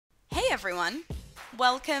everyone!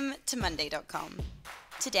 Welcome to monday.com.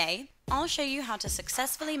 Today, I'll show you how to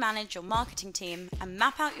successfully manage your marketing team and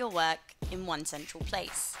map out your work in one central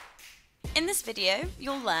place. In this video,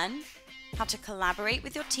 you'll learn how to collaborate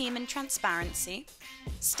with your team in transparency,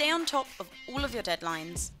 stay on top of all of your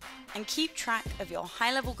deadlines, and keep track of your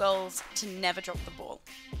high-level goals to never drop the ball.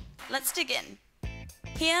 Let's dig in.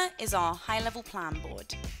 Here is our high-level plan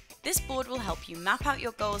board. This board will help you map out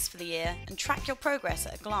your goals for the year and track your progress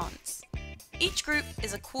at a glance. Each group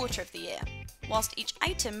is a quarter of the year, whilst each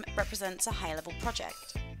item represents a high-level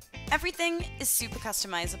project. Everything is super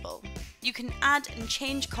customizable. You can add and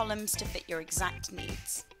change columns to fit your exact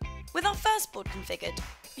needs. With our first board configured,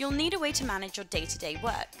 you'll need a way to manage your day-to-day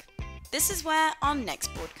work. This is where our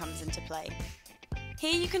next board comes into play.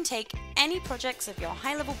 Here you can take any projects of your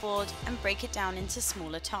high-level board and break it down into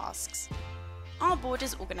smaller tasks. Our board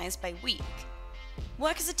is organized by week.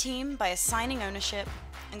 Work as a team by assigning ownership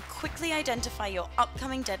and quickly identify your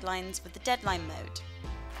upcoming deadlines with the deadline mode.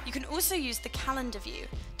 You can also use the calendar view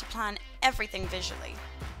to plan everything visually.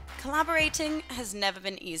 Collaborating has never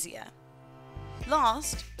been easier.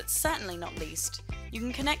 Last, but certainly not least, you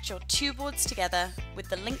can connect your two boards together with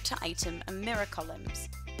the link to item and mirror columns.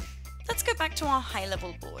 Let's go back to our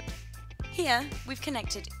high-level board. Here, we've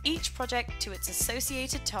connected each project to its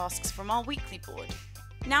associated tasks from our weekly board.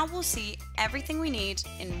 Now we'll see everything we need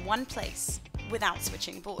in one place, without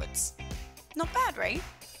switching boards. Not bad, right?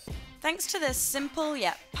 Thanks to this simple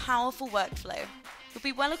yet powerful workflow, you'll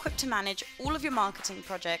be well equipped to manage all of your marketing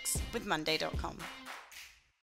projects with monday.com.